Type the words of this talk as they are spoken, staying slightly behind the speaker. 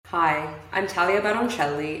Hi, I'm Talia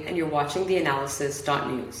Baroncelli, and you're watching the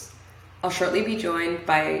Analysis.News. I'll shortly be joined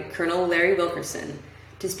by Colonel Larry Wilkerson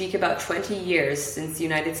to speak about 20 years since the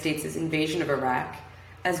United States' invasion of Iraq,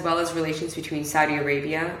 as well as relations between Saudi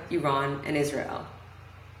Arabia, Iran, and Israel.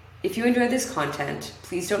 If you enjoy this content,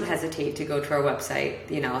 please don't hesitate to go to our website,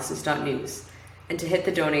 theanalysis.news, and to hit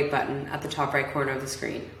the donate button at the top right corner of the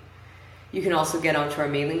screen. You can also get onto our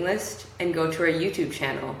mailing list and go to our YouTube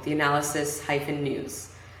channel, The Analysis-News.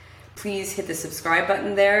 Please hit the subscribe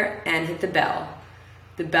button there and hit the bell.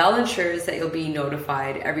 The bell ensures that you'll be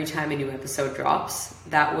notified every time a new episode drops.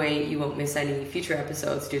 That way you won't miss any future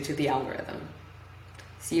episodes due to the algorithm.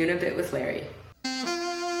 See you in a bit with Larry.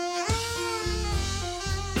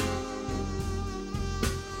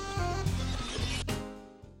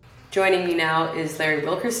 Joining me now is Larry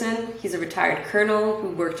Wilkerson. He's a retired colonel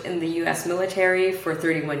who worked in the U.S. military for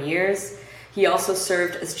 31 years. He also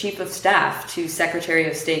served as Chief of Staff to Secretary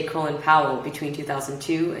of State Colin Powell between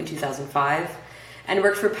 2002 and 2005, and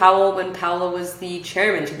worked for Powell when Powell was the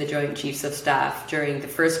chairman to the Joint Chiefs of Staff during the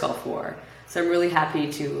first Gulf War. So I'm really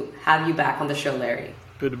happy to have you back on the show, Larry.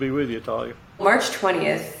 Good to be with you, Talia. March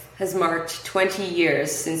 20th has marked 20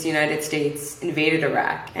 years since the United States invaded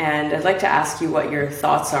Iraq, and I'd like to ask you what your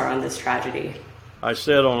thoughts are on this tragedy. I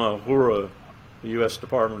said on a Hura, the U.S.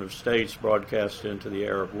 Department of State's broadcast into the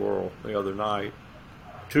Arab world the other night,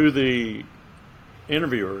 to the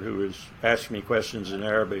interviewer who was asking me questions in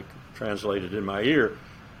Arabic translated in my ear,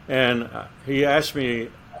 and he asked me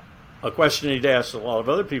a question he'd asked a lot of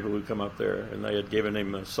other people who come up there, and they had given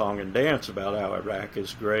him a song and dance about how Iraq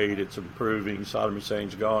is great, it's improving, Saddam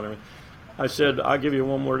Hussein's gone. I said, I'll give you a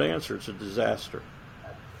one-word answer, it's a disaster.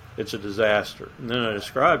 It's a disaster. And then I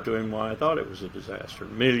described to him why I thought it was a disaster.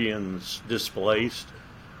 Millions displaced,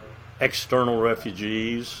 external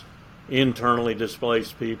refugees, internally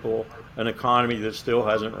displaced people, an economy that still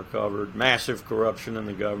hasn't recovered, massive corruption in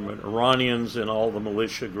the government, Iranians in all the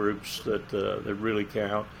militia groups that really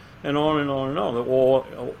count, and on and on and on. The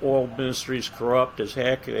oil ministry is corrupt as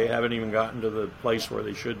heck. They haven't even gotten to the place where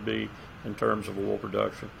they should be in terms of oil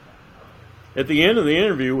production. At the end of the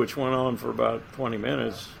interview, which went on for about 20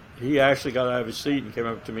 minutes, he actually got out of his seat and came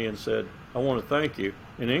up to me and said, I want to thank you.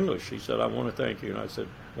 In English, he said, I want to thank you. And I said,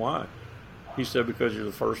 why? He said, because you're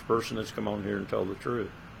the first person that's come on here and told the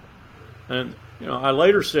truth. And, I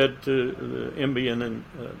later said to the MBN and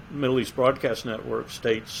Middle East Broadcast Network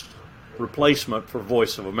states replacement for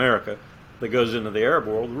Voice of America that goes into the Arab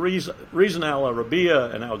world, the reason Al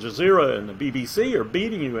Arabiya and Al Jazeera and the BBC are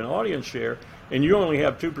beating you in audience share, and you only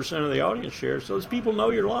have 2% of the audience share, so those people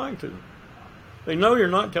know you're lying to them. They know you're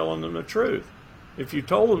not telling them the truth. If you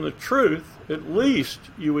told them the truth, at least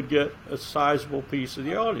you would get a sizable piece of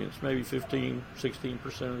the audience, maybe 15,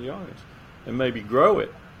 16% of the audience, and maybe grow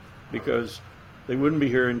it, because they wouldn't be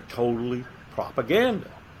hearing totally propaganda.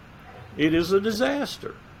 It is a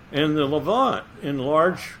disaster. And the Levant, in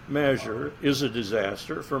large measure, is a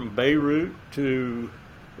disaster, from Beirut to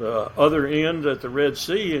the other end at the Red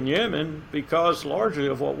Sea in Yemen, because largely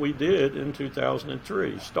of what we did in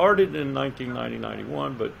 2003. Started in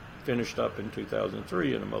 1990-91, but finished up in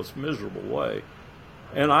 2003 in a most miserable way.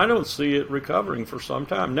 And I don't see it recovering for some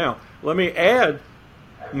time. Now, let me add,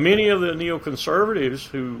 many of the neoconservatives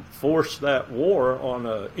who forced that war on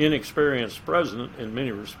an inexperienced president in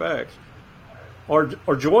many respects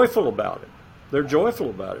are joyful about it. They're joyful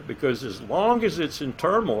about it because as long as it's in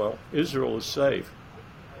turmoil, Israel is safe.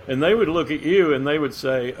 And they would look at you and they would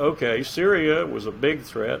say, okay, Syria was a big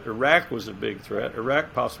threat, Iraq was a big threat,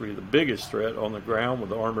 Iraq possibly the biggest threat on the ground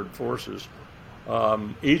with armored forces.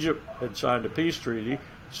 Egypt had signed a peace treaty,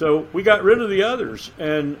 so we got rid of the others.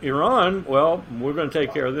 And Iran, well, we're going to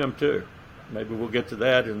take care of them too. Maybe we'll get to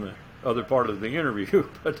that in the other part of the interview,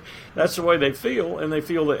 but that's the way they feel, and they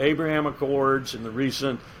feel the Abraham Accords and the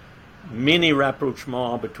recent mini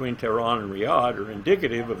rapprochement between Tehran and Riyadh are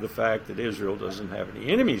indicative of the fact that Israel doesn't have any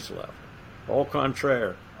enemies left. Au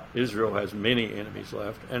contraire, Israel has many enemies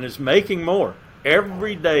left and is making more.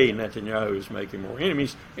 Every day Netanyahu is making more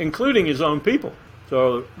enemies, including his own people.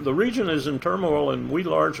 So the region is in turmoil, and we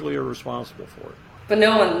largely are responsible for it. But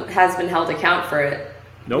no one has been held account for it.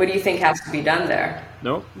 Nope. What do you think has to be done there?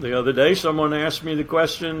 No. The other day someone asked me the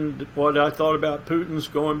question what I thought about Putin's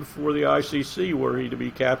going before the ICC were he to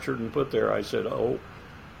be captured and put there. I said,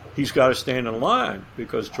 he's got to stand in line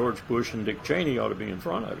because George Bush and Dick Cheney ought to be in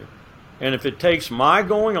front of him. And if it takes my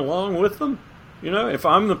going along with them, if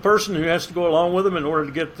I'm the person who has to go along with them in order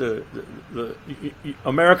to get the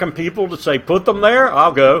American people to say put them there,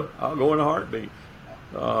 I'll go in a heartbeat.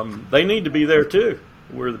 They need to be there too.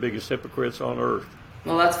 We're the biggest hypocrites on earth.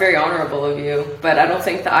 Well, that's very honorable of you, but I don't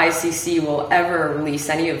think the ICC will ever release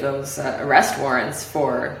any of those arrest warrants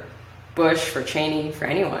for Bush, for Cheney, for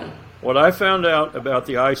anyone. What I found out about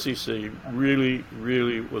the ICC really,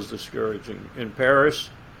 really was discouraging. In Paris,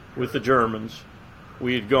 with the Germans,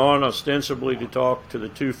 we had gone ostensibly to talk to the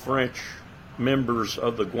two French members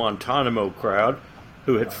of the Guantanamo crowd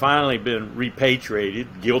who had finally been repatriated,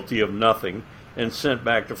 guilty of nothing, and sent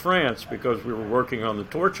back to France because we were working on the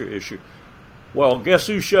torture issue. Well, guess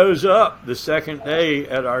who shows up the second day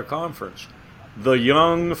at our conference? The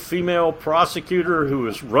young female prosecutor who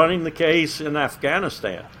was running the case in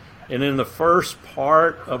Afghanistan. And in the first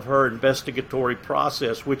part of her investigatory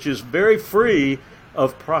process, which is very free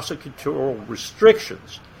of prosecutorial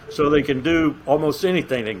restrictions, so they can do almost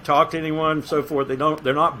anything. They can talk to anyone, and so forth.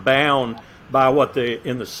 They're not bound by what they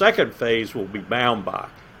in the second phase will be bound by,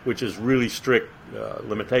 which is really strict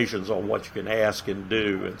limitations on what you can ask and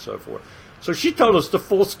do and so forth. So she told us the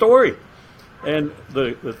full story. And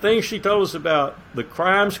the things she told us about the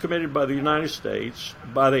crimes committed by the United States,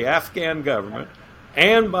 by the Afghan government,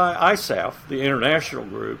 and by ISAF, the international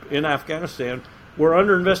group in Afghanistan, were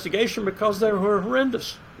under investigation because they were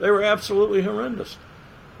horrendous. They were absolutely horrendous.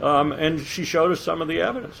 And she showed us some of the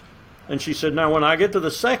evidence. And she said, now when I get to the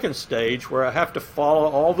second stage where I have to follow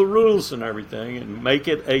all the rules and everything and make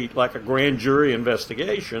it like a grand jury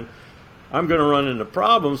investigation, I'm going to run into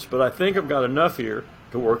problems, but I think I've got enough here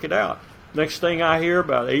to work it out. Next thing I hear,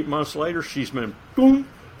 about 8 months later, she's been boom.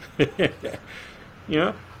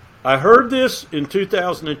 I heard this in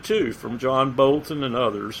 2002 from John Bolton and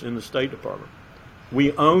others in the State Department.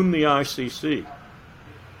 We own the ICC.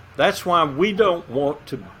 That's why we don't want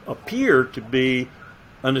to appear to be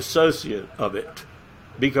an associate of it,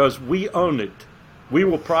 because we own it. We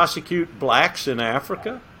will prosecute blacks in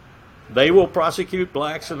Africa. They will prosecute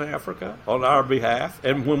blacks in Africa on our behalf.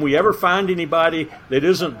 And when we ever find anybody that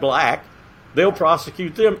isn't black, they'll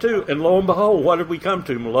prosecute them too. And lo and behold, what did we come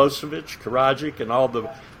to? Milosevic, Karadzic, and all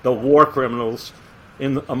the war criminals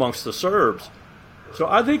amongst the Serbs. So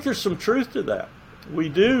I think there's some truth to that. We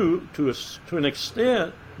do, to an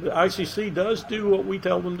extent, the ICC does do what we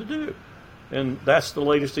tell them to do. And that's the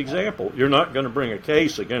latest example. You're not going to bring a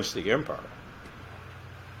case against the empire.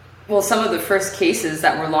 Well, some of the first cases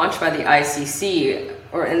that were launched by the ICC,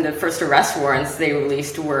 or in the first arrest warrants they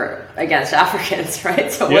released, were against Africans,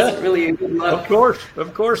 right? So it wasn't really a good look.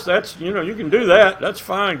 Of course, that's, you can do that. That's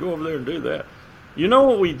fine. Go over there and do that. You know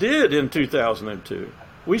what we did in 2002?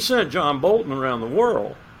 We sent John Bolton around the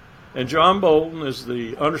world. And John Bolton, as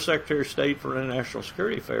the Undersecretary of State for International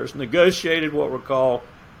Security Affairs, negotiated what were called,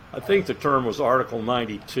 I think the term was Article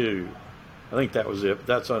 92. I think that was it, but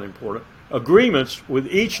that's unimportant. Agreements with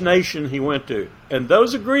each nation he went to. And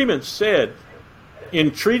those agreements said,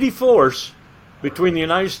 in treaty force between the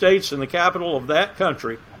United States and the capital of that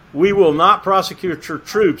country, we will not prosecute your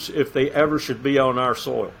troops if they ever should be on our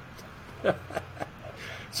soil.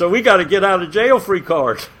 So we got to get out of jail free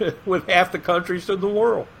card with half the countries in the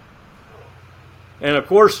world. And of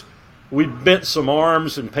course, we bent some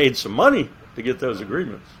arms and paid some money to get those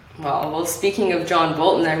agreements. Well, speaking of John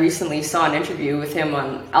Bolton, I recently saw an interview with him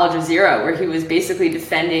on Al Jazeera where he was basically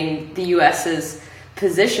defending the U.S.'s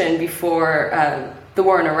position before the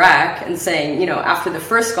war in Iraq and saying, after the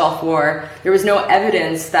first Gulf War, there was no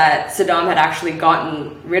evidence that Saddam had actually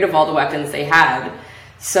gotten rid of all the weapons they had.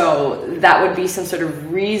 So that would be some sort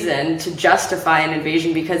of reason to justify an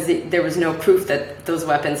invasion because there was no proof that those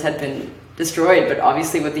weapons had been destroyed. But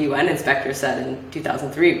obviously what the UN inspector said in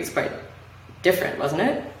 2003 was quite different, wasn't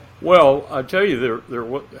it? Well, I tell you,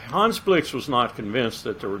 Hans Blix was not convinced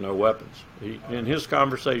that there were no weapons. In his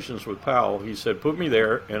conversations with Powell, he said, put me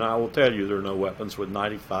there and I will tell you there are no weapons with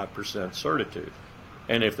 95% certitude.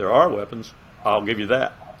 And if there are weapons, I'll give you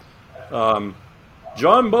that.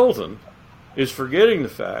 John Bolton is forgetting the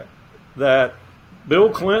fact that Bill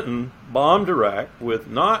Clinton bombed Iraq with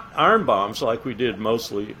not iron bombs like we did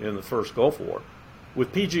mostly in the first Gulf War,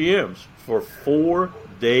 with PGMs for 4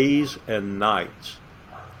 days and nights.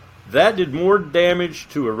 That did more damage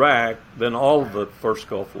to Iraq than all of the first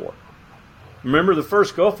Gulf War. Remember, the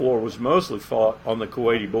first Gulf War was mostly fought on the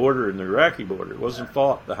Kuwaiti border and the Iraqi border. It wasn't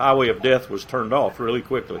fought. The highway of death was turned off really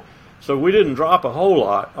quickly. So we didn't drop a whole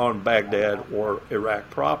lot on Baghdad or Iraq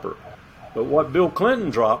proper. But what Bill Clinton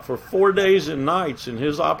dropped for 4 days and nights in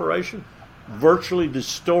his operation virtually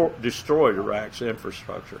destroyed Iraq's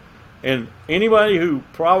infrastructure. And anybody who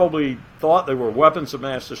probably thought they were weapons of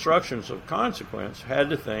mass destruction of consequence had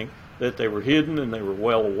to think that they were hidden and they were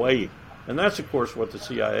well away. And that's, of course, what the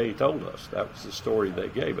CIA told us. That was the story they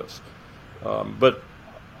gave us. But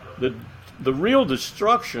the real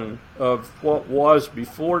destruction of what was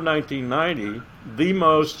before 1990 the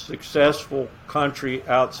most successful country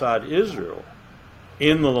outside Israel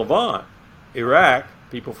in the Levant. Iraq,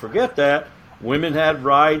 people forget that. Women had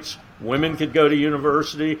rights. Women could go to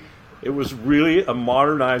university. It was really a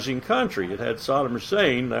modernizing country. It had Saddam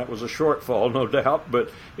Hussein. That was a shortfall, no doubt, but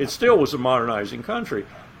it still was a modernizing country.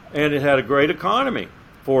 And it had a great economy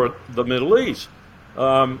for the Middle East.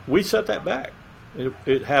 We set that back.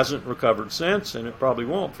 It hasn't recovered since, and it probably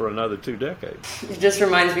won't for another 2 decades. It just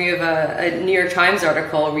reminds me of a New York Times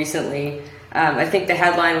article recently. I think the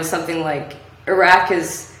headline was something like, Iraq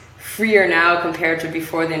is freer now compared to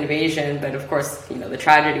before the invasion, but of course, the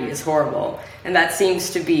tragedy is horrible. And that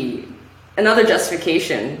seems to be another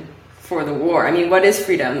justification for the war. I mean, what is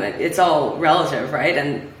freedom? It's all relative, right?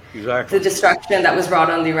 And exactly. The destruction that was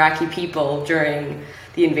brought on the Iraqi people during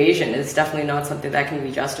the invasion is definitely not something that can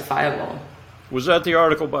be justifiable. Was that the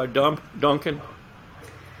article by Duncan?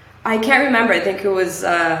 I can't remember. I think it was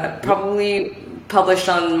probably published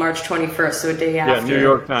on March 21st, so a day after. Yeah, New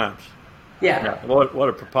York Times. Yeah. What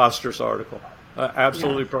a preposterous article.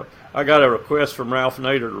 Absolutely. Yeah. I got a request from Ralph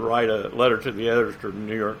Nader to write a letter to the editor of the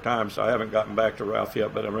New York Times. I haven't gotten back to Ralph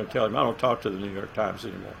yet, but I'm going to tell him I don't talk to the New York Times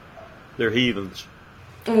anymore. They're heathens.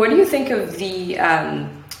 What do you think of the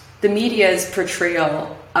media's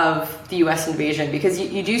portrayal of the U.S. invasion? Because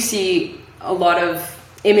you do see a lot of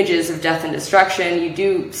images of death and destruction. You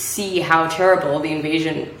do see how terrible the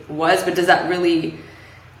invasion was, but does that really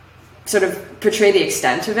sort of portray the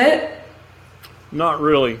extent of it? Not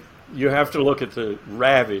really. You have to look at the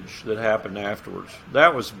ravage that happened afterwards.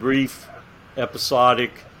 That was brief,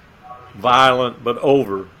 episodic, violent, but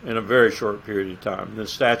over in a very short period of time. The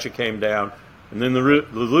statue came down, and then the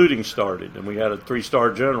looting started, and we had a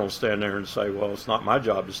 3-star general stand there and say, well, it's not my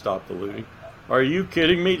job to stop the looting. Are you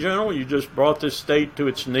kidding me, General? You just brought this state to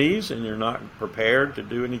its knees, and you're not prepared to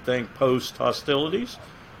do anything post-hostilities?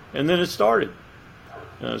 And then it started.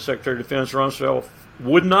 Secretary of Defense Rumsfeld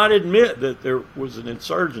would not admit that there was an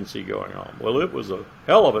insurgency going on. Well, it was a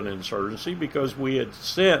hell of an insurgency because we had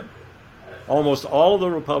sent almost all of the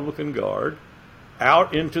Republican Guard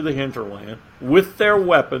out into the hinterland with their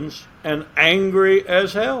weapons and angry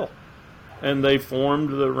as hell. And they formed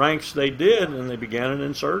the ranks they did, and they began an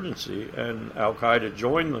insurgency. And al-Qaeda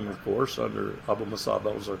joined them, of course, under Abu Musab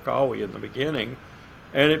al-Zarqawi in the beginning.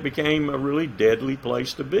 And it became a really deadly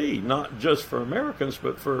place to be, not just for Americans,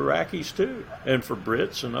 but for Iraqis too, and for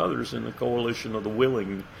Brits and others in the coalition of the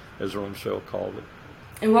willing, as Rumsfeld called it.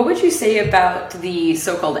 And what would you say about the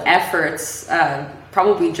so-called efforts,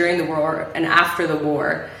 probably during the war and after the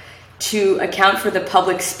war, to account for the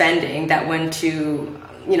public spending that went to,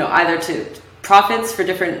 either to profits for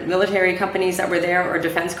different military companies that were there or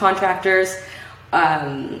defense contractors?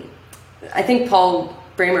 I think Paul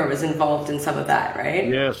Bremer was involved in some of that, right?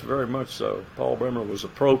 Yes, very much so. Paul Bremer was a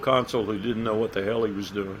proconsul who didn't know what the hell he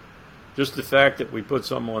was doing. Just the fact that we put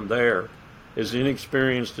someone there, as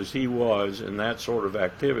inexperienced as he was in that sort of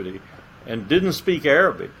activity, and didn't speak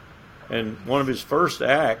Arabic. And one of his first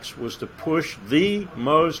acts was to push the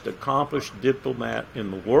most accomplished diplomat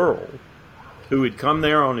in the world, who had come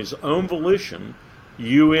there on his own volition,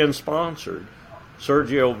 UN-sponsored,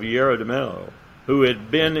 Sergio Vieira de Mello, who had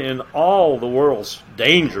been in all the world's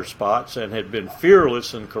danger spots and had been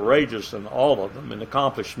fearless and courageous in all of them and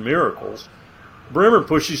accomplished miracles. Bremer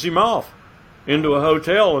pushes him off into a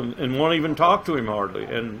hotel and won't even talk to him hardly.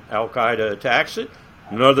 And al-Qaeda attacks it.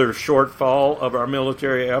 Another shortfall of our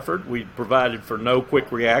military effort. We provided for no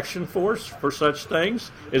quick reaction force for such things,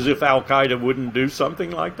 as if al-Qaeda wouldn't do something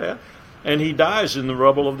like that. And he dies in the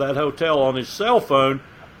rubble of that hotel on his cell phone.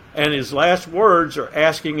 And his last words are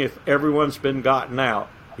asking if everyone's been gotten out.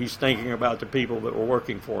 He's thinking about the people that were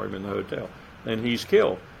working for him in the hotel. And he's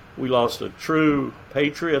killed. We lost a true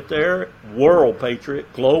patriot there, world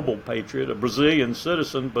patriot, global patriot, a Brazilian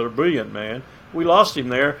citizen, but a brilliant man. We lost him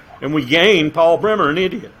there, and we gained Paul Bremer, an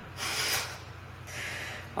idiot.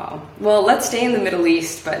 Wow. Well, let's stay in the Middle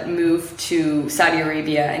East, but move to Saudi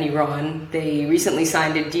Arabia and Iran. They recently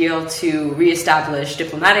signed a deal to reestablish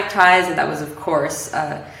diplomatic ties, and that was, of course,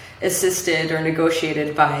 assisted or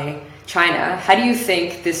negotiated by China. How do you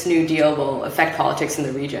think this new deal will affect politics in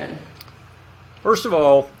the region? First of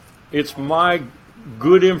all, it's my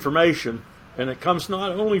good information, and it comes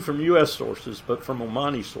not only from U.S. sources, but from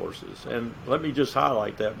Omani sources. And let me just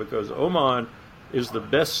highlight that, because Oman is the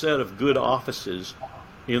best set of good offices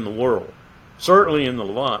in the world. Certainly in the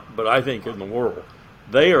Levant, but I think in the world.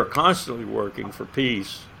 They are constantly working for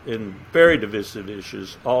peace in very divisive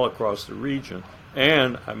issues all across the region.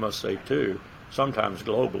 And, I must say, too, sometimes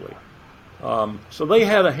globally. So they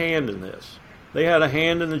had a hand in this. They had a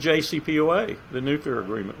hand in the JCPOA, the nuclear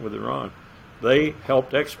agreement with Iran. They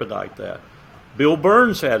helped expedite that. Bill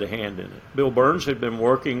Burns had a hand in it. Bill Burns had been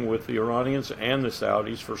working with the Iranians and the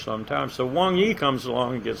Saudis for some time. So Wang Yi comes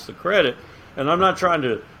along and gets the credit. And I'm not trying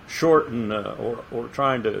to shorten or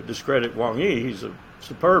trying to discredit Wang Yi. He's a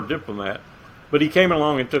superb diplomat. But he came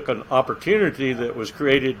along and took an opportunity that was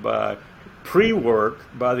created by pre-work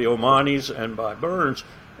by the Omanis and by Burns,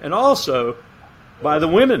 and also by the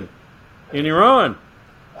women in Iran,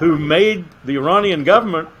 who made the Iranian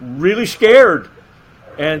government really scared.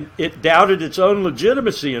 And it doubted its own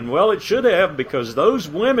legitimacy, and well, it should have, because those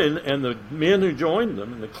women and the men who joined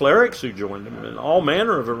them, and the clerics who joined them, and all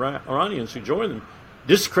manner of Iranians who joined them,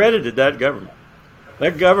 discredited that government.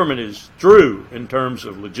 That government is through in terms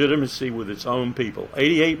of legitimacy with its own people.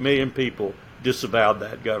 88 million people disavowed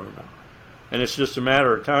that government. And it's just a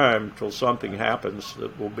matter of time till something happens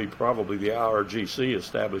that will be probably the IRGC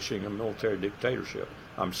establishing a military dictatorship,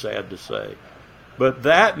 I'm sad to say. But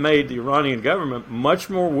that made the Iranian government much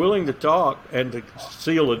more willing to talk and to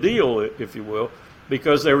seal a deal, if you will,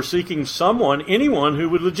 because they were seeking anyone who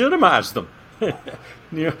would legitimize them.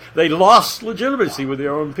 They lost legitimacy with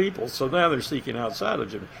their own people, so now they're seeking outside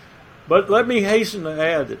legitimacy. But let me hasten to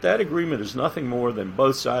add that agreement is nothing more than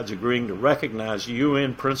both sides agreeing to recognize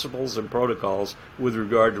UN principles and protocols with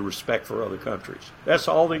regard to respect for other countries. That's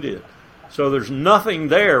all they did. So there's nothing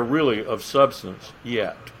there really of substance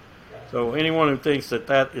yet. So anyone who thinks that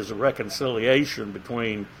that is a reconciliation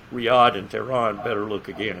between Riyadh and Tehran better look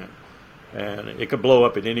again. And it could blow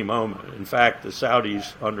up at any moment. In fact, the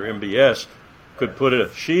Saudis under MBS could put a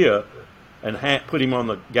Shia and put him on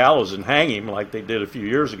the gallows and hang him like they did a few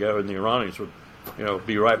years ago, and the Iranians would,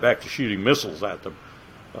 be right back to shooting missiles at them.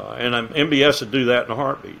 And MBS would do that in a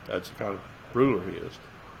heartbeat. That's the kind of ruler he is.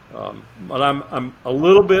 But I'm a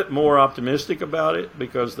little bit more optimistic about it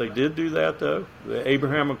because they did do that, though. The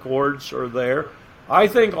Abraham Accords are there. I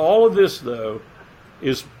think all of this, though,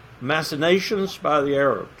 is machinations by the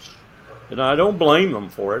Arabs. And I don't blame them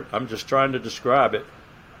for it. I'm just trying to describe it.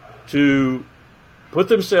 To put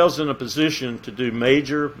themselves in a position to do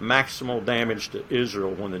major, maximal damage to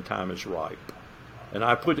Israel when the time is ripe. And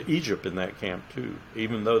I put Egypt in that camp, too,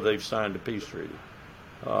 even though they've signed a peace treaty.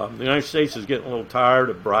 The United States is getting a little tired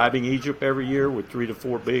of bribing Egypt every year with $3 to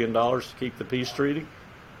 $4 billion to keep the peace treaty.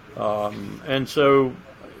 And so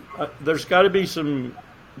there's got to be some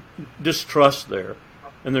distrust there.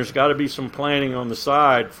 And there's got to be some planning on the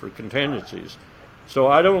side for contingencies. So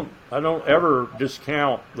I don't ever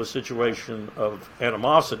discount the situation of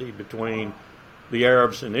animosity between the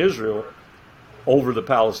Arabs and Israel over the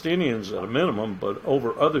Palestinians at a minimum, but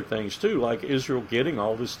over other things too, like Israel getting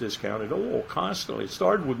all this discounted oil constantly. It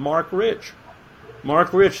started with Mark Rich.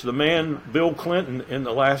 Mark Rich, the man Bill Clinton in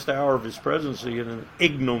the last hour of his presidency in an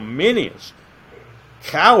ignominious,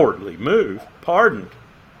 cowardly move, pardoned.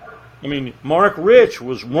 I mean, Mark Rich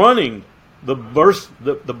was running the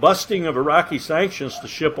busting of Iraqi sanctions to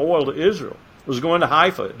ship oil to Israel. It was going to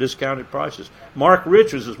Haifa at discounted prices. Mark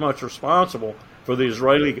Rich is as much responsible for the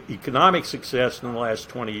Israeli economic success in the last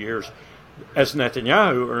 20 years as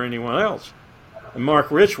Netanyahu or anyone else. And Mark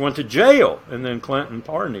Rich went to jail, and then Clinton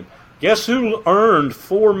pardoned him. Guess who earned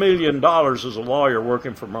 $4 million as a lawyer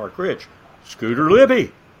working for Mark Rich? Scooter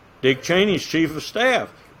Libby, Dick Cheney's chief of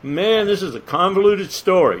staff. Man, this is a convoluted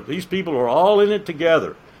story. These people are all in it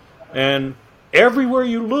together. And everywhere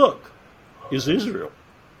you look is Israel.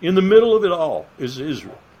 In the middle of it all is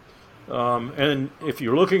Israel. And if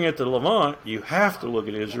you're looking at the Levant, you have to look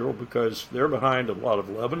at Israel because they're behind a lot of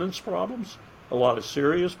Lebanon's problems, a lot of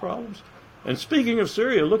Syria's problems. And speaking of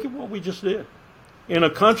Syria, look at what we just did. In a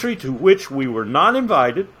country to which we were not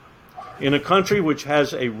invited, in a country which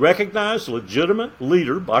has a recognized, legitimate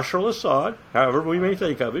leader, Bashar al-Assad, however we may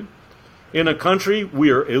think of him, in a country we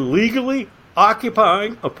are illegally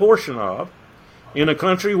occupying a portion of, in a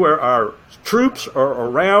country where our troops are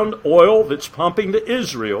around oil that's pumping to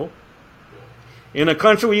Israel, in a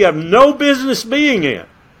country we have no business being in.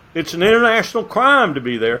 It's an international crime to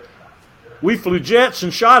be there. We flew jets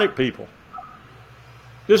and shot at people.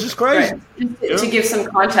 This is crazy. Right. To give some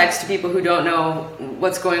context to people who don't know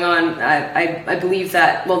what's going on, I believe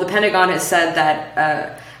that, the Pentagon has said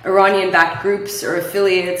that Iranian-backed groups or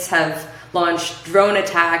affiliates have launched drone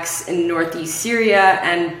attacks in northeast Syria,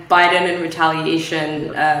 and Biden, in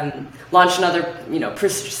retaliation, launched another,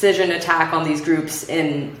 precision attack on these groups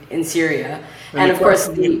in Syria. And of course,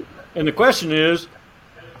 the question is,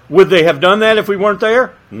 would they have done that if we weren't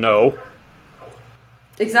there? No.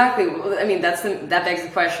 Exactly. I mean, that begs the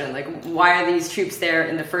question. Like, why are these troops there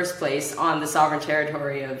in the first place on the sovereign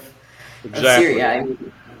territory of Syria? I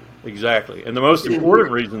mean, exactly. And the most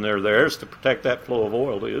important reason they're there is to protect that flow of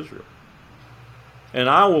oil to Israel. And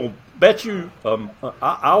I will bet you,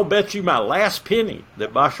 I'll bet you my last penny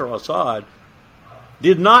that Bashar al-Assad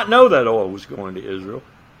did not know that oil was going to Israel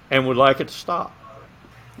and would like it to stop.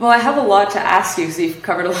 Well, I have a lot to ask you, so you've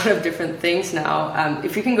covered a lot of different things now.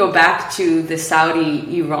 If we can go back to the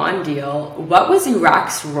Saudi-Iran deal, what was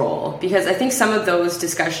Iraq's role? Because I think some of those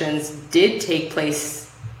discussions did take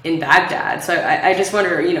place in Baghdad. So I just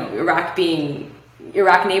wonder, Iraq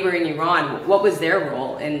neighboring Iran, what was their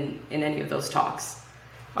role in any of those talks?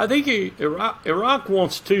 I think Iraq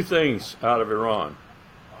wants two things out of Iran.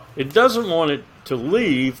 It doesn't want it to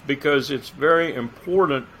leave because it's very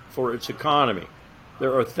important for its economy.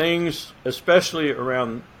 There are things, especially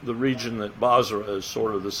around the region that Basra is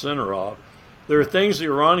sort of the center of, there are things the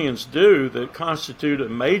Iranians do that constitute a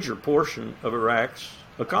major portion of Iraq's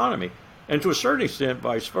economy, and to a certain extent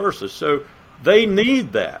vice versa. So they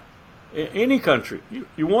need that. In any country,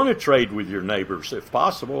 you want to trade with your neighbors if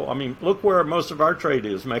possible. I mean, look where most of our trade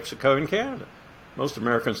is, Mexico and Canada. Most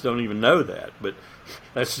Americans don't even know that, but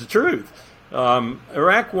that's the truth.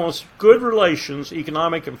 Iraq wants good relations,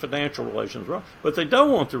 economic and financial relations, but they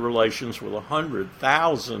don't want the relations with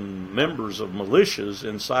 100,000 members of militias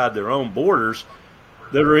inside their own borders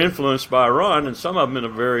that are influenced by Iran, and some of them in a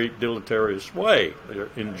very deleterious way. They're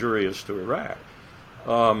injurious to Iraq.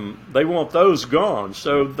 They want those gone,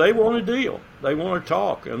 so they want a deal. They want to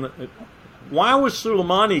talk. And why was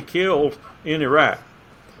Soleimani killed in Iraq?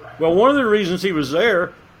 Well, one of the reasons he was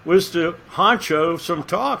there was to honcho some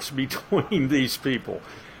talks between these people.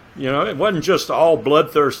 It wasn't just all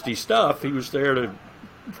bloodthirsty stuff. He was there to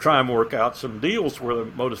try and work out some deals where the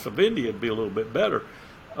modus vivendi would be a little bit better.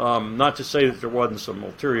 Not to say that there wasn't some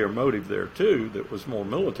ulterior motive there, too, that was more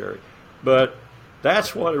military. But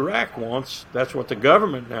that's what Iraq wants. That's what the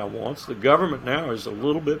government now wants. The government now is a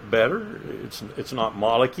little bit better. It's not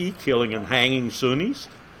Maliki killing and hanging Sunnis.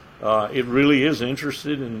 It really is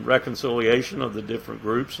interested in reconciliation of the different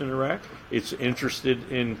groups in Iraq. It's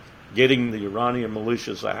interested in getting the Iranian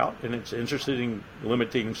militias out, and it's interested in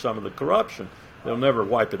limiting some of the corruption. They'll never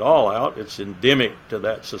wipe it all out. It's endemic to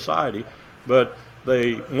that society. But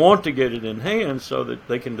they want to get it in hand so that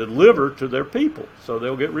they can deliver to their people, so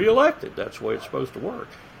they'll get reelected. That's the way it's supposed to work.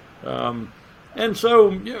 And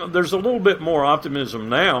so, there's a little bit more optimism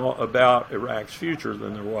now about Iraq's future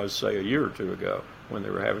than there was, say, a year or two ago when they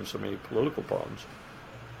were having so many political problems.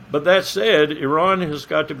 But that said, Iran has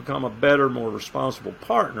got to become a better, more responsible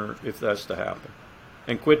partner if that's to happen,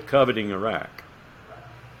 and quit coveting Iraq.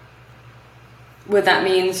 Would that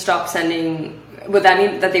mean would that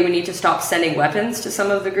mean that they would need to stop sending weapons to some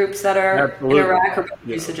of the groups that are Absolutely. in Iraq, or what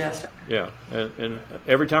do you suggest? Yeah, and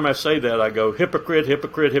every time I say that, I go, hypocrite,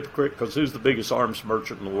 hypocrite, hypocrite, because who's the biggest arms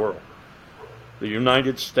merchant in the world? The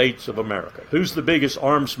United States of America. Who's the biggest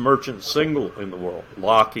arms merchant single in the world?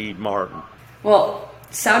 Lockheed Martin. Well,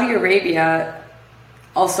 Saudi Arabia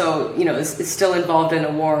also, is still involved in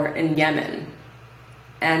a war in Yemen.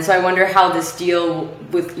 And so I wonder how this deal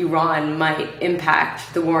with Iran might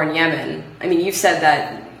impact the war in Yemen. I mean, you've said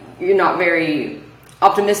that you're not very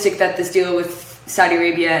optimistic that this deal with Saudi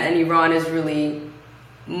Arabia and Iran is really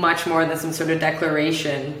much more than some sort of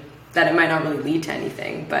declaration, that it might not really lead to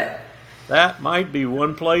anything. But that might be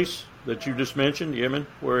one place that you just mentioned, Yemen,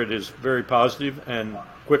 where it is very positive and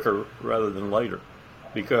quicker rather than later,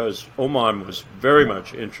 because Oman was very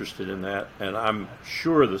much interested in that, and I'm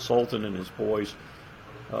sure the Sultan and his boys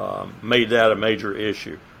made that a major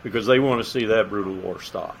issue because they want to see that brutal war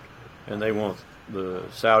stopped, and they want the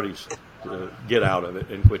Saudis to get out of it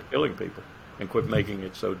and quit killing people and quit making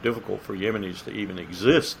it so difficult for Yemenis to even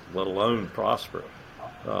exist, let alone prosper.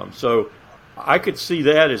 So I could see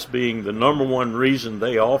that as being the number one reason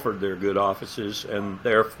they offered their good offices, and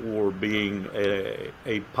therefore being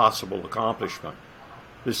a possible accomplishment.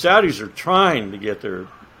 The Saudis are trying to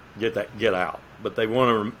get out, but they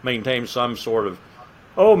want to maintain some sort of,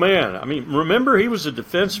 oh man, I mean, remember he was a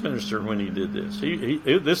defense minister when he did this.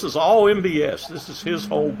 This is all MBS. This is his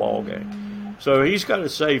whole ball game. So he's got to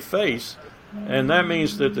save face, and that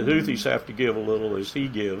means that the Houthis have to give a little as he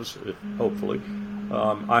gives, hopefully.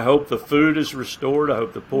 I hope the food is restored. I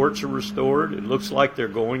hope the ports are restored. It looks like they're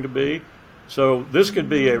going to be. So this could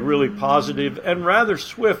be a really positive and rather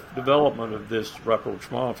swift development of this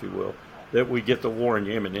rapprochement, if you will, that we get the war in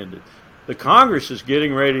Yemen ended. The Congress is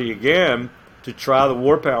getting ready again to try the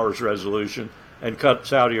War Powers Resolution and cut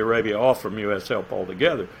Saudi Arabia off from U.S. help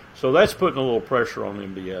altogether. So that's putting a little pressure on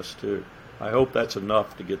MBS too. I hope that's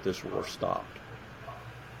enough to get this war stopped.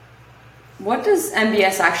 What does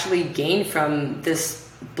MBS actually gain from this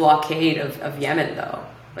blockade of Yemen, though?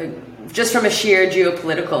 Like, just from a sheer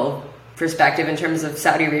geopolitical perspective in terms of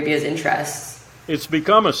Saudi Arabia's interests? It's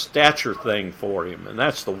become a stature thing for him, and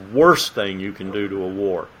that's the worst thing you can do to a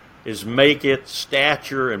war, is make it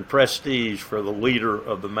stature and prestige for the leader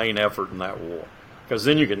of the main effort in that war, because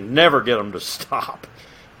then you can never get them to stop.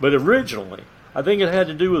 But originally, I think it had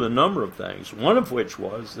to do with a number of things, one of which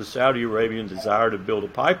was the Saudi Arabian desire to build a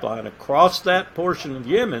pipeline across that portion of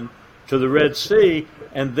Yemen to the Red Sea,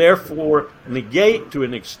 and therefore negate to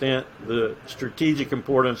an extent the strategic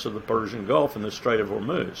importance of the Persian Gulf and the Strait of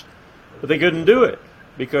Hormuz. But they couldn't do it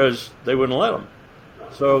because they wouldn't let them.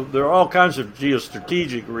 So there are all kinds of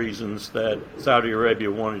geostrategic reasons that Saudi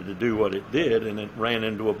Arabia wanted to do what it did, and it ran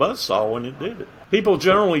into a buzzsaw when it did it. People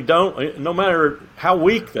generally don't, no matter how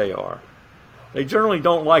weak they are, they generally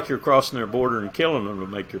don't like your crossing their border and killing them to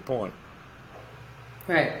make your point.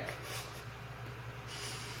 Right.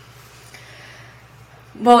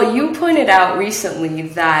 Well, you pointed out recently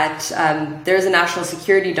that there's a national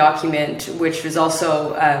security document which was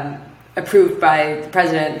also approved by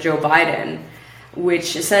President Joe Biden,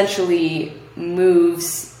 which essentially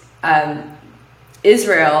moves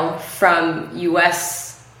Israel from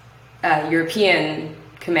U.S. European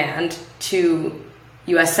command to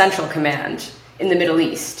U.S. Central Command in the Middle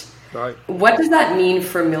East. Right. What does that mean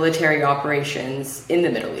for military operations in the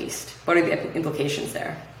Middle East? What are the implications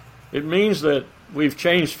there? It means that we've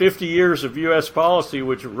changed 50 years of U.S. policy,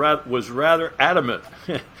 which was rather adamant.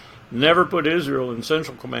 Never put Israel in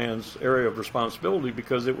Central Command's area of responsibility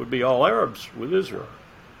because it would be all Arabs with Israel.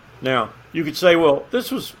 Now, you could say, well, this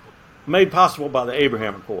was made possible by the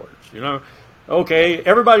Abraham Accords, Okay,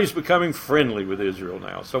 everybody's becoming friendly with Israel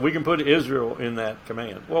now, so we can put Israel in that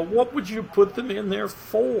command. Well, what would you put them in there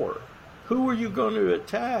for? Who are you going to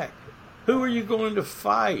attack? Who are you going to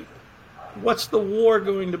fight? What's the war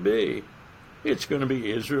going to be? It's going to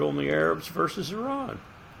be Israel and the Arabs versus Iran.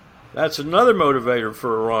 That's another motivator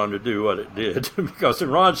for Iran to do what it did, because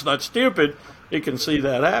Iran's not stupid. It can see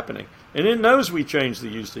that happening. And it knows we changed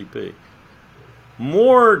the UCP.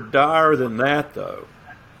 More dire than that, though,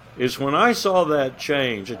 is when I saw that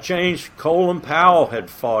change, a change Colin Powell had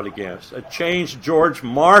fought against, a change George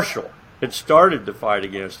Marshall had started to fight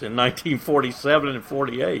against in 1947 and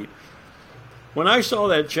 48. When I saw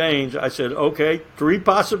that change, I said, okay, three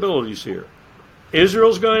possibilities here.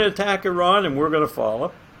 Israel's going to attack Iran and we're going to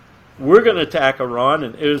follow. We're going to attack Iran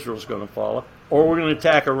and Israel's going to follow. Or we're going to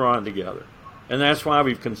attack Iran together. And that's why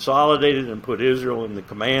we've consolidated and put Israel in the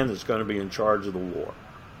command that's going to be in charge of the war.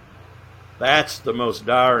 That's the most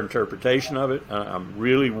dire interpretation of it. And I'm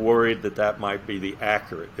really worried that that might be the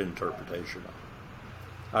accurate interpretation of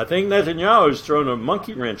it. I think Netanyahu has thrown a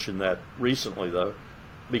monkey wrench in that recently, though,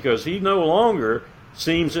 because he no longer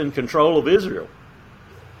seems in control of Israel.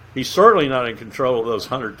 He's certainly not in control of those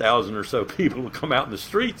 100,000 or so people who come out in the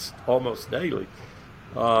streets almost daily.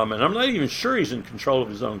 And I'm not even sure he's in control of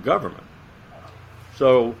his own government.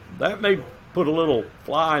 So that may put a little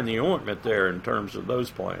fly in the ointment there in terms of those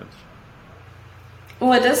plans.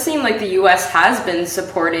 Well, it does seem like the U.S. has been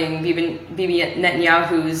supporting Bibi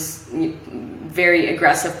Netanyahu's very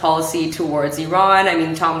aggressive policy towards Iran. I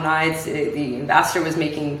mean, Tom Nides, the ambassador, was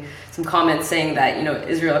making some comments saying that,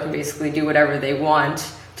 Israel can basically do whatever they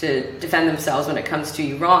want to defend themselves when it comes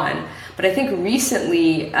to Iran. But I think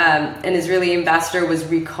recently an Israeli ambassador was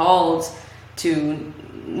recalled to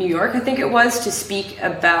New York, I think it was, to speak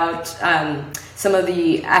about some of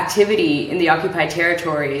the activity in the occupied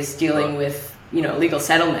territories dealing with, legal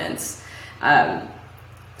settlements.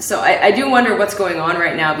 So I do wonder what's going on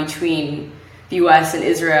right now between the U.S. and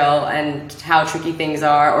Israel and how tricky things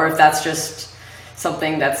are, or if that's just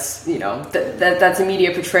something that's, that's a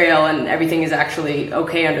media portrayal and everything is actually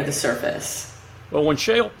okay under the surface. Well, when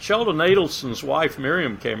Sheldon Adelson's wife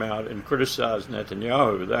Miriam came out and criticized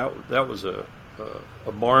Netanyahu, that was a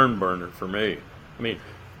barn burner for me. I mean,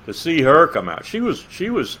 to see her come out, she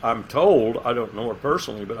was. I'm told, I don't know her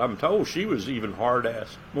personally, but I'm told she was even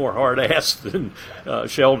more hard-ass than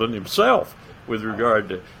Sheldon himself with regard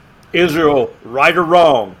to Israel, right or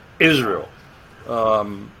wrong, Israel.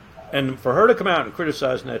 And for her to come out and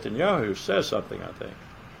criticize Netanyahu says something, I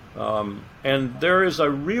think. And there is a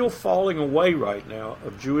real falling away right now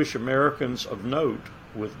of Jewish Americans of note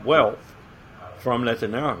with wealth from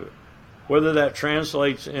Netanyahu. Whether that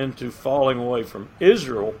translates into falling away from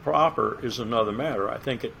Israel proper is another matter. I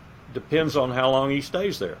think it depends on how long he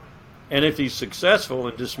stays there. And if he's successful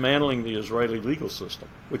in dismantling the Israeli legal system,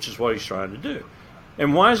 which is what he's trying to do.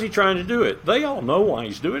 And why is he trying to do it? They all know why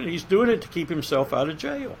he's doing it. He's doing it to keep himself out of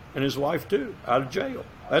jail, and his wife too, out of jail.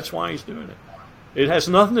 That's why he's doing it. It has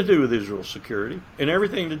nothing to do with Israel's security and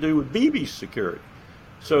everything to do with Bibi's security.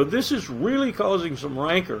 So this is really causing some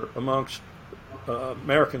rancor amongst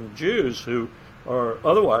American Jews who are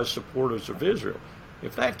otherwise supporters of Israel.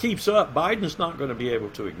 If that keeps up, Biden's not going to be able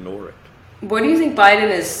to ignore it. What do you think Biden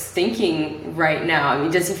is thinking right now? I mean,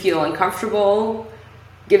 does he feel uncomfortable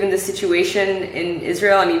given the situation in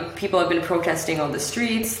Israel? I mean, people have been protesting on the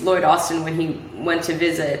streets. Lloyd Austin, when he went to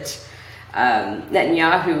visit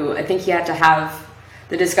Netanyahu, I think he had to have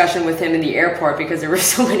the discussion with him in the airport because there were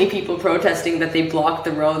so many people protesting that they blocked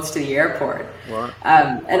the roads to the airport. Right.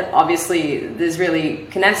 And obviously, the Israeli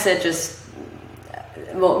Knesset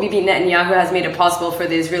maybe Netanyahu has made it possible for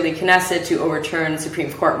the Israeli Knesset to overturn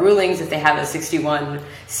Supreme Court rulings if they have a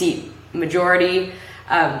 61-seat majority.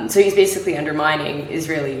 So he's basically undermining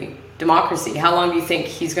Israeli democracy. How long do you think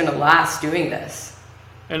he's going to last doing this?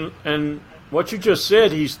 And what you just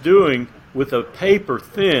said he's doing with a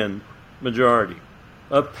paper-thin majority.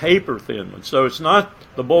 A paper-thin one. So it's not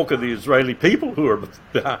the bulk of the Israeli people who are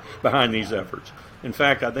behind these efforts. In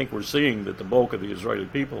fact, I think we're seeing that the bulk of the Israeli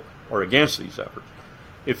people are against these efforts.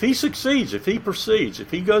 If he succeeds, if he proceeds,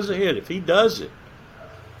 if he goes ahead, if he does it,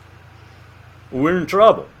 we're in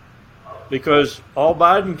trouble. Because all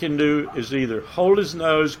Biden can do is either hold his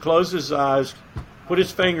nose, close his eyes, put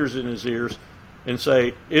his fingers in his ears, and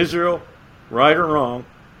say, Israel, right or wrong,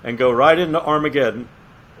 and go right into Armageddon,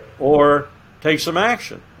 or take some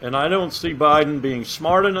action. And I don't see Biden being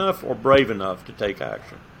smart enough or brave enough to take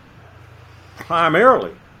action.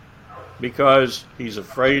 Primarily because he's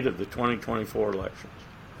afraid of the 2024 elections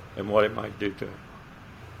and what it might do to him.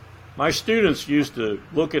 My students used to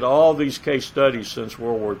look at all these case studies since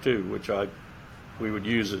World War II, which we would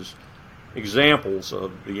use as examples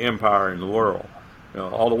of the empire in the world,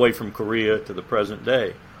 all the way from Korea to the present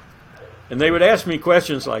day. And they would ask me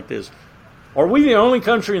questions like this. Are we the only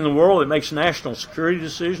country in the world that makes national security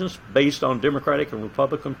decisions based on Democratic and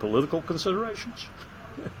Republican political considerations?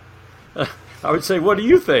 I would say, what do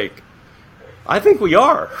you think? I think we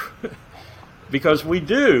are. Because we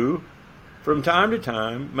do, from time to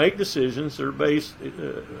time, make decisions that are based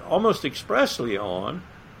almost expressly on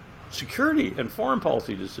security and foreign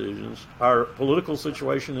policy decisions, our political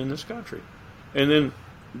situation in this country. And then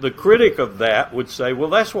the critic of that would say, well,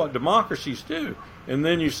 that's what democracies do. And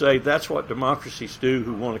then you say, that's what democracies do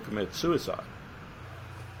who want to commit suicide.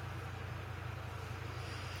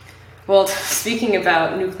 Well, speaking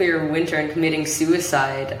about nuclear winter and committing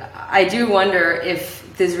suicide, I do wonder if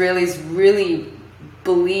the Israelis really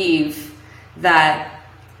believe that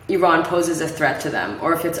Iran poses a threat to them,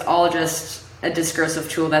 or if it's all just a discursive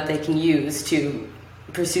tool that they can use to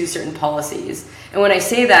pursue certain policies. And when I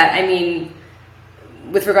say that, I mean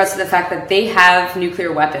with regards to the fact that they have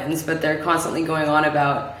nuclear weapons, but they're constantly going on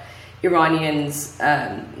about Iranians,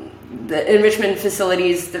 the enrichment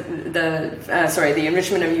facilities, the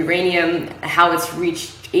enrichment of uranium, how it's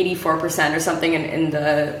reached 84% or something in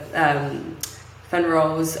the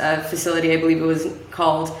Fenrose facility, I believe it was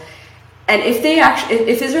called. And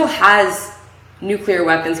if Israel has nuclear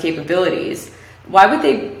weapons capabilities, why would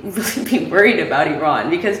they really be worried about Iran?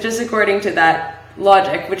 Because just according to that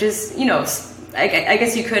logic, which is, I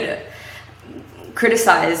guess you could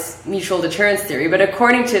criticize mutual deterrence theory, but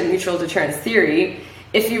according to mutual deterrence theory,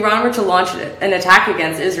 if Iran were to launch an attack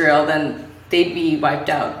against Israel, then they'd be wiped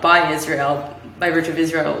out by Israel, by virtue of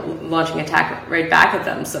Israel launching an attack right back at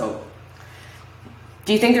them. So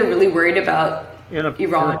do you think they're really worried about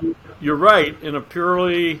Iran? You're right, in a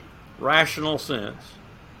purely rational sense.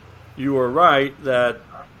 You are right that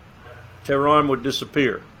Tehran would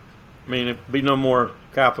disappear. I mean, it'd be no more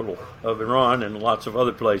capital of Iran and lots of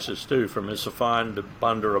other places too, from Isfahan to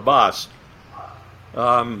Bandar Abbas.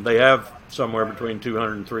 They have somewhere between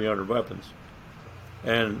 200 and 300 weapons.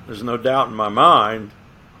 And there's no doubt in my mind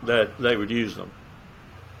that they would use them.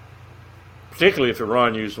 Particularly if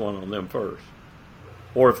Iran used one on them first.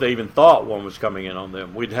 Or if they even thought one was coming in on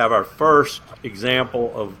them. We'd have our first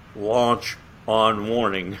example of launch on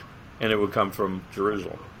warning, and it would come from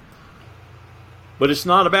Jerusalem. But it's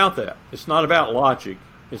not about that. It's not about logic.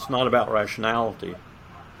 It's not about rationality.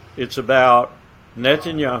 It's about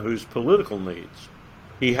Netanyahu's political needs.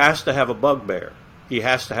 He has to have a bugbear. He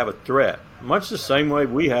has to have a threat. Much the same way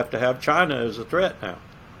we have to have China as a threat now.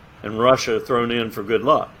 And Russia thrown in for good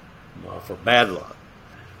luck. Well, for bad luck.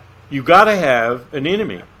 You've got to have an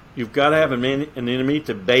enemy. You've got to have an enemy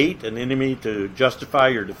to bait, an enemy to justify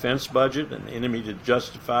your defense budget, an enemy to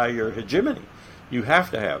justify your hegemony. You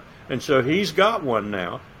have to have. And so he's got one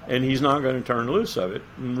now, and he's not going to turn loose of it,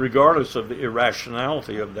 regardless of the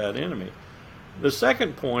irrationality of that enemy. The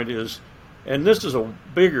second point is, and this is a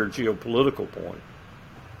bigger geopolitical point,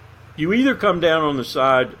 you either come down on the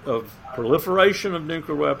side of proliferation of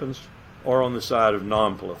nuclear weapons or on the side of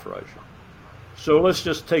non-proliferation. So let's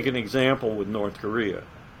just take an example with North Korea.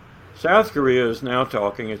 South Korea is now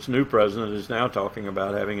talking, its new president is now talking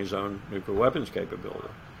about having his own nuclear weapons capability.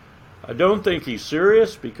 I don't think he's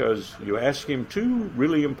serious because you ask him two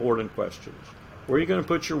really important questions. Where are you going to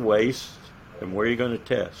put your waste and where are you going to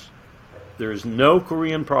test? There is no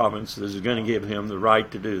Korean province that is going to give him the right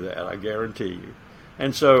to do that, I guarantee you.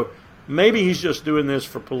 And so maybe he's just doing this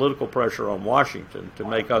for political pressure on Washington to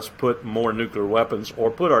make us put more nuclear weapons or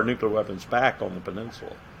put our nuclear weapons back on the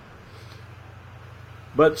peninsula.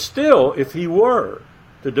 But still, if he were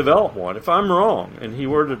to develop one, if I'm wrong and he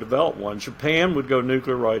were to develop one, Japan would go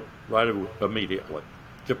nuclear right immediately.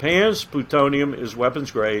 Japan's plutonium is weapons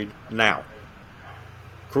grade now.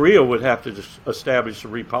 Korea would have to establish a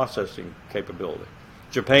reprocessing capability.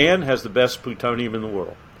 Japan has the best plutonium in the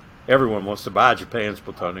world. Everyone wants to buy Japan's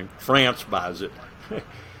plutonium. France buys it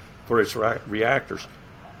for its reactors.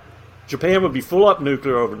 Japan would be full up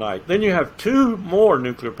nuclear overnight. Then you have two more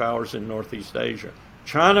nuclear powers in Northeast Asia.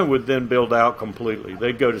 China would then build out completely.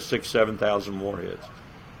 They'd go to 6,000, 7,000 warheads.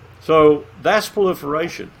 So that's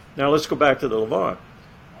proliferation. Now let's go back to the Levant.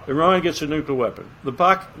 Iran gets a nuclear weapon. The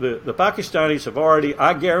Pakistanis have already,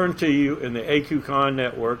 I guarantee you, in the AQ-Khan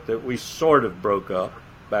network that we sort of broke up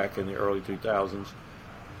back in the early 2000s,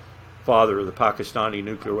 father of the Pakistani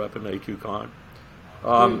nuclear weapon, AQ-Khan.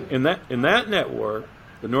 In that network,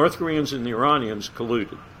 the North Koreans and the Iranians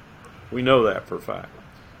colluded. We know that for a fact.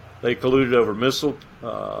 They colluded over missile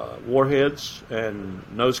warheads and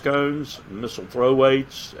nose cones, missile throw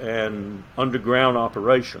weights, and underground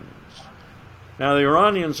operations. Now, the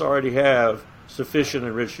Iranians already have sufficient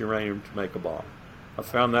enriched uranium to make a bomb. I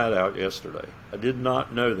found that out yesterday. I did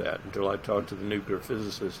not know that until I talked to the nuclear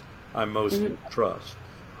physicist I most trust.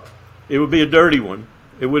 It would be a dirty one.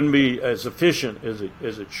 It wouldn't be as efficient as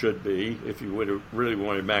it should be if you would have really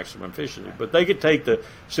wanted maximum efficiency. But they could take the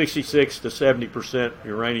 66 to 70%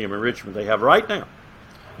 uranium enrichment they have right now,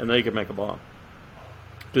 and they could make a bomb.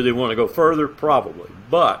 Do they want to go further? Probably.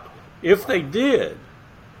 But if they did,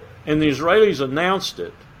 and the Israelis announced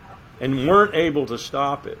it and weren't able to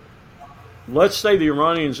stop it, let's say the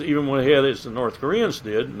Iranians even went ahead as the North Koreans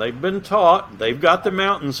did, and they've been taught, they've got the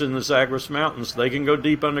mountains in the Zagros Mountains, they can go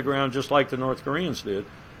deep underground just like the North Koreans did.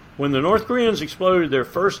 When the North Koreans exploded their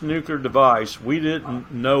first nuclear device, we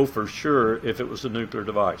didn't know for sure if it was a nuclear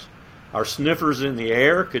device. Our sniffers in the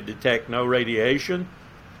air could detect no radiation,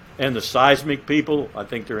 and the seismic people, I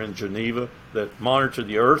think they're in Geneva, that monitor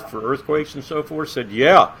the earth for earthquakes and so forth, said,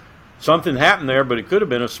 yeah, something happened there, but it could have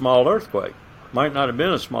been a small earthquake. Might not have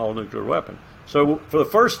been a small nuclear weapon. So for the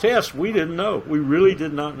first test, we didn't know. We really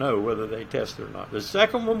did not know whether they tested or not. The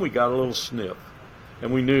second one, we got a little sniff,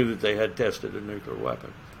 and we knew that they had tested a nuclear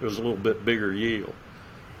weapon. It was a little bit bigger yield.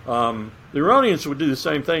 The Iranians would do the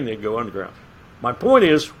same thing. They'd go underground. My point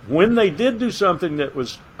is, when they did do something that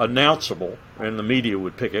was announceable, and the media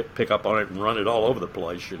would pick up on it and run it all over the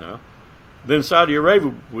place, then Saudi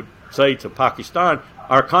Arabia would say to Pakistan,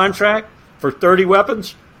 our contract for 30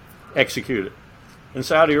 weapons, execute it. And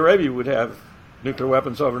Saudi Arabia would have nuclear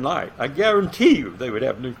weapons overnight. I guarantee you they would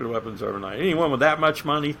have nuclear weapons overnight. Anyone with that much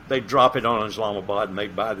money, they'd drop it on Islamabad and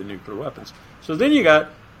they'd buy the nuclear weapons. So then you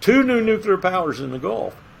got two new nuclear powers in the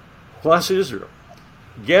Gulf, plus Israel.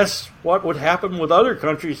 Guess what would happen with other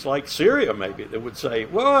countries like Syria, maybe, that would say,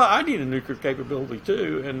 well, I need a nuclear capability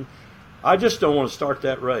too, and I just don't want to start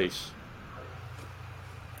that race.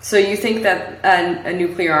 So you think that a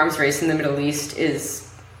nuclear arms race in the Middle East is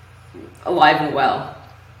alive and well?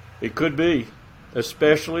 It could be,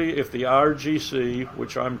 especially if the IRGC,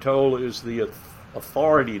 which I'm told is the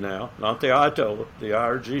authority now, not the Ayatollah, the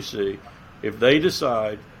IRGC, if they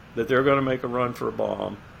decide that they're going to make a run for a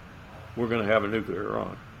bomb, we're going to have a nuclear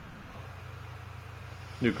Iran.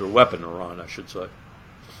 Nuclear weapon Iran, I should say.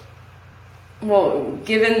 Well,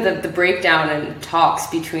 given the breakdown in talks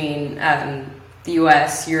between the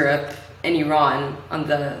U.S., Europe, and Iran on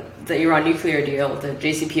the Iran nuclear deal, the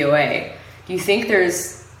JCPOA, do you think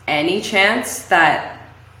there's any chance that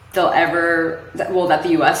that the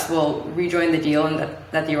U.S. will rejoin the deal and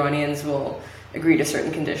that the Iranians will agree to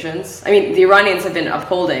certain conditions? I mean, the Iranians have been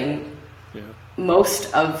upholding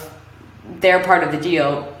most of their part of the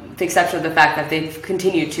deal, with the exception of the fact that they've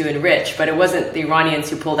continued to enrich, but it wasn't the Iranians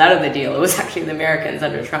who pulled out of the deal. It was actually the Americans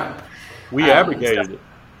under Trump. We abrogated it.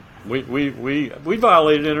 We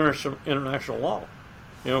violated international law.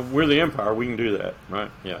 We're the empire. We can do that,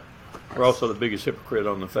 right? Yeah. We're also the biggest hypocrite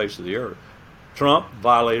on the face of the earth. Trump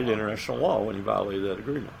violated international law when he violated that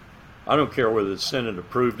agreement. I don't care whether the Senate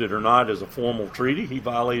approved it or not as a formal treaty. He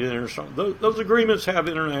violated international. Those agreements have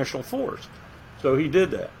international force, so he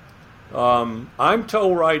did that. I'm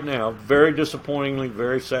told right now, very disappointingly,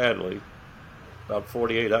 very sadly, about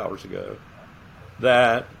 48 hours ago,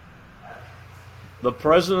 that the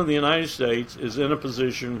President of the United States is in a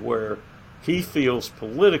position where he feels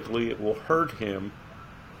politically it will hurt him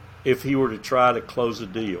if he were to try to close a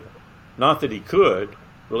deal. Not that he could,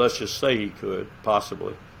 but let's just say he could,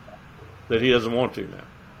 possibly, that he doesn't want to now.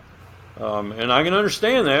 And I can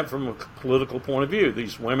understand that from a political point of view.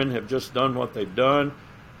 These women have just done what they've done.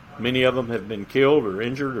 Many of them have been killed or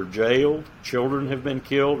injured or jailed. Children have been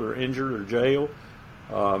killed or injured or jailed.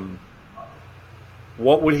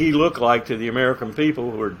 What would he look like to the American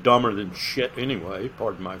people, who are dumber than shit anyway,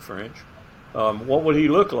 pardon my French? What would he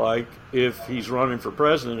look like if he's running for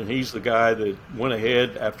president and he's the guy that went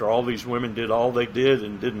ahead after all these women did all they did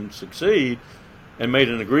and didn't succeed and made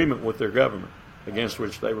an agreement with their government against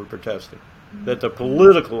which they were protesting? That the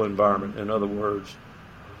political environment, in other words,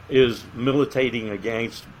 is militating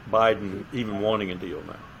against Biden even wanting a deal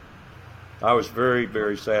now. I was very,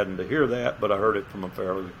 very saddened to hear that, but I heard it from a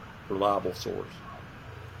fairly reliable source.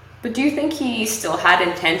 But do you think he still had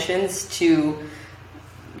intentions to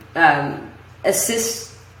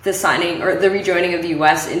assist the signing or the rejoining of the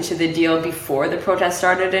U.S. into the deal before the protest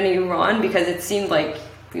started in Iran? Because it seemed like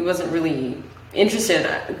he wasn't really interested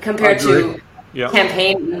compared to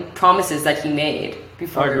campaign promises that he made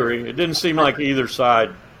before. I agree. It didn't seem like either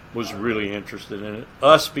side was really interested in it.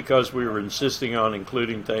 Us, because we were insisting on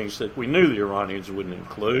including things that we knew the Iranians wouldn't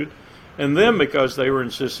include, and them because they were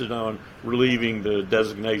insisted on relieving the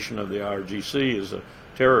designation of the IRGC as a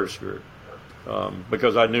terrorist group.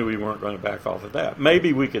 Because I knew we weren't going to back off of that.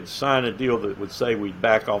 Maybe we could sign a deal that would say we'd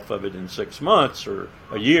back off of it in 6 months or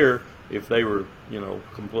a year if they were,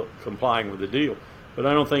 complying with the deal. But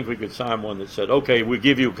I don't think we could sign one that said, okay, we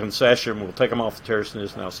give you a concession, we'll take them off the terrorist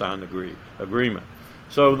list, now sign the agreement.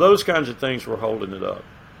 So those kinds of things were holding it up.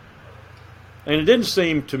 And it didn't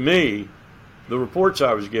seem to me, the reports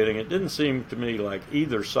I was getting, it didn't seem to me like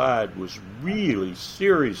either side was really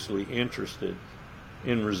seriously interested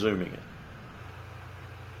in resuming it.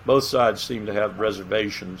 Both sides seem to have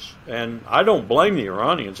reservations. And I don't blame the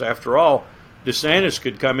Iranians. After all, DeSantis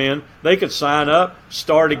could come in, they could sign up,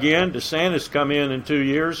 start again, DeSantis come in 2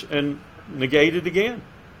 years and negate it again.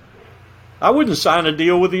 I wouldn't sign a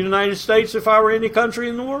deal with the United States if I were any country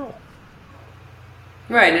in the world.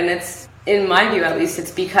 Right, and it's, in my view at least, it's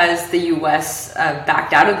because the U.S.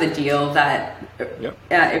 Backed out of the deal that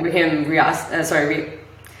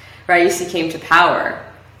Raisi came to power.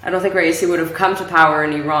 I don't think Raisi would have come to power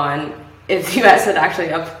in Iran if the U.S. had actually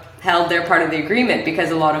upheld their part of the agreement, because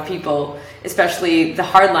a lot of people, especially the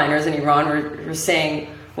hardliners in Iran, were saying,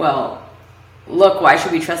 well, look, why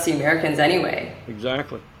should we trust the Americans anyway?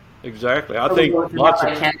 Exactly. I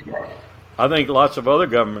think lots of other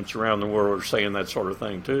governments around the world are saying that sort of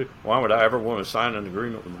thing too. Why would I ever want to sign an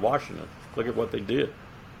agreement with Washington? Look at what they did.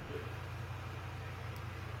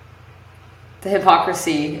 The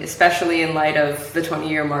hypocrisy, especially in light of the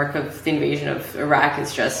 20-year mark of the invasion of Iraq,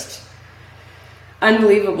 is just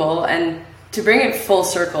unbelievable. And to bring it full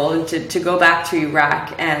circle and to go back to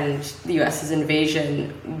Iraq and the U.S.'s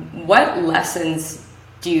invasion, what lessons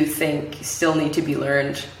do you think still need to be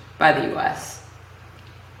learned by the U.S.?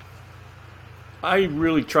 I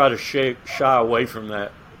really try to shy away from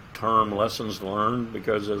that term, lessons learned,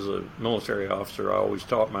 because as a military officer, I always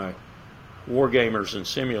taught my war gamers and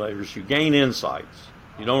simulators, you gain insights.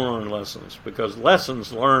 You don't learn lessons, because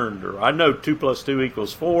lessons learned are, I know 2 + 2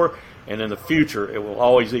 = 4, and in the future it will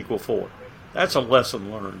always equal 4. That's a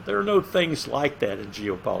lesson learned. There are no things like that in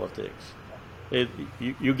geopolitics.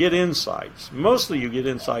 You get insights. Mostly you get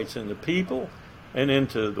insights into people and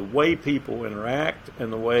into the way people interact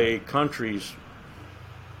and the way countries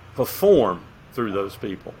perform through those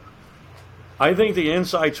people. I think the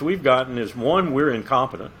insights we've gotten is, one, we're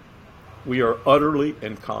incompetent. We are utterly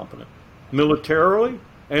incompetent, militarily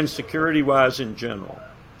and security-wise in general.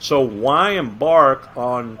 So why embark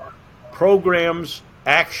on programs,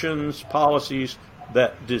 actions, policies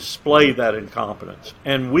that display that incompetence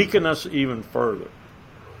and weaken us even further?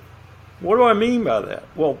 What do I mean by that?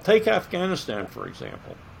 Well, take Afghanistan, for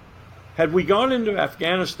example. Had we gone into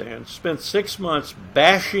Afghanistan, spent 6 months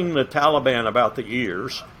bashing the Taliban about the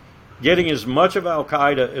ears, getting as much of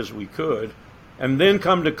al-Qaeda as we could, and then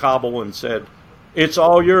come to Kabul and said, it's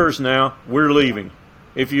all yours now, we're leaving.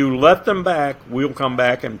 If you let them back, we'll come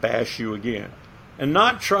back and bash you again. And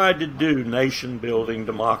not tried to do nation building,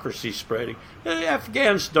 democracy spreading. The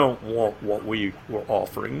Afghans don't want what we were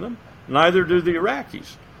offering them. Neither do the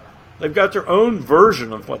Iraqis. They've got their own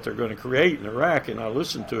version of what they're going to create in Iraq, and I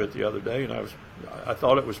listened to it the other day, and I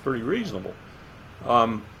thought it was pretty reasonable.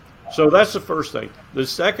 So that's the first thing. The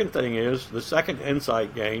second thing is, the second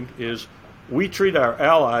insight gained is, we treat our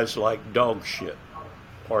allies like dog shit.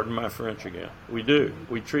 Pardon my French again. We do.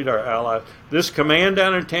 We treat our allies. This command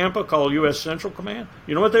down in Tampa called U.S. Central Command,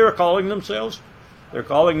 you know what they were calling themselves? They're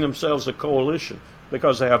calling themselves a coalition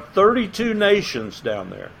because they have 32 nations down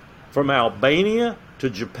there, from Albania to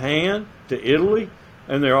Japan to Italy,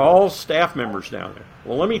 and they're all staff members down there.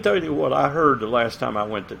 Well, let me tell you what I heard the last time I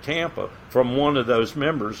went to Tampa from one of those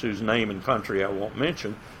members whose name and country I won't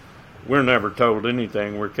mention. We're never told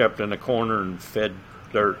anything. We're kept in a corner and fed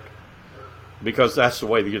dirt, because that's the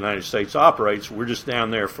way the United States operates. We're just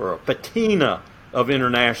down there for a patina of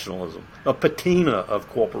internationalism, a patina of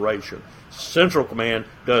cooperation. Central Command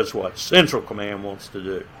does what Central Command wants to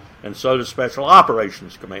do, and so does Special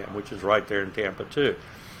Operations Command, which is right there in Tampa too.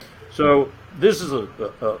 So this is a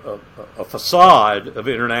facade of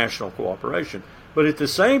international cooperation, but at the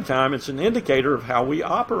same time, it's an indicator of how we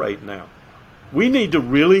operate now. We need to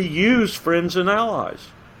really use friends and allies,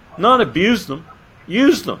 not abuse them,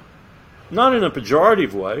 use them. Not in a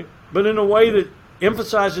pejorative way, but in a way that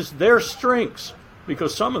emphasizes their strengths,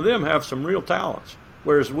 because some of them have some real talents,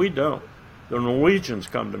 whereas we don't. The Norwegians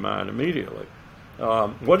come to mind immediately.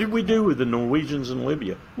 What did we do with the Norwegians in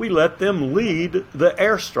Libya? We let them lead the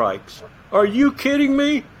airstrikes. Are you kidding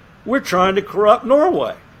me? We're trying to corrupt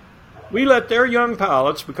Norway. We let their young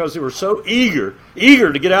pilots, because they were so eager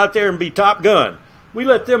to get out there and be Top Gun, we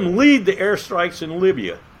let them lead the airstrikes in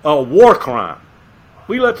Libya, a war crime.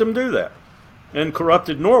 We let them do that, and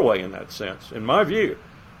corrupted Norway in that sense, in my view.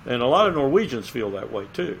 And a lot of Norwegians feel that way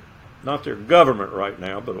too. Not their government right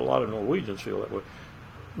now, but a lot of Norwegians feel that way.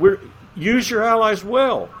 Use your allies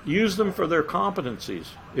well. Use them for their competencies.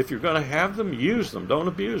 If you're going to have them, use them. Don't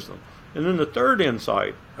abuse them. And then the third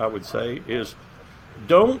insight, I would say, is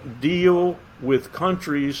don't deal with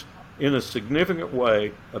countries in a significant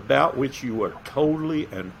way about which you are totally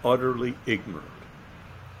and utterly ignorant.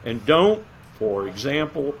 And don't, for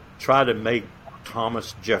example, try to make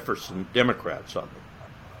Thomas Jefferson Democrats of them.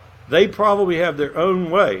 They probably have their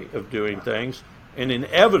own way of doing things, and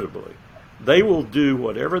inevitably they will do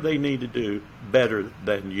whatever they need to do better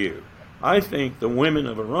than you. I think the women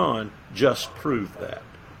of Iran just proved that.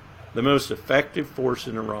 The most effective force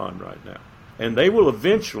in Iran right now. And they will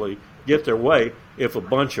eventually get their way if a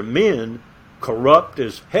bunch of men, corrupt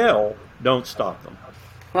as hell, don't stop them.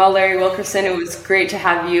 Well, Larry Wilkerson, it was great to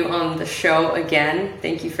have you on the show again.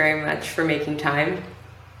 Thank you very much for making time.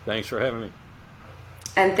 Thanks for having me.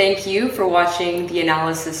 And thank you for watching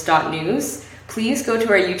theanalysis.news. Please go to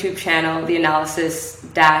our YouTube channel,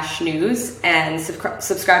 theanalysis-news, and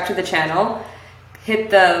subscribe to the channel. Hit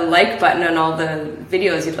the like button on all the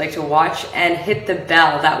videos you'd like to watch, and hit the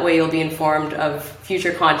bell. That way you'll be informed of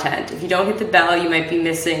future content. If you don't hit the bell, you might be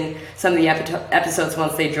missing some of the episodes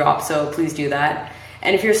once they drop, so please do that.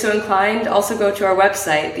 And if you're so inclined, also go to our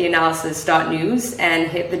website, theanalysis.news, and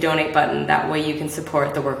hit the donate button. That way you can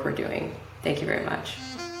support the work we're doing. Thank you very much.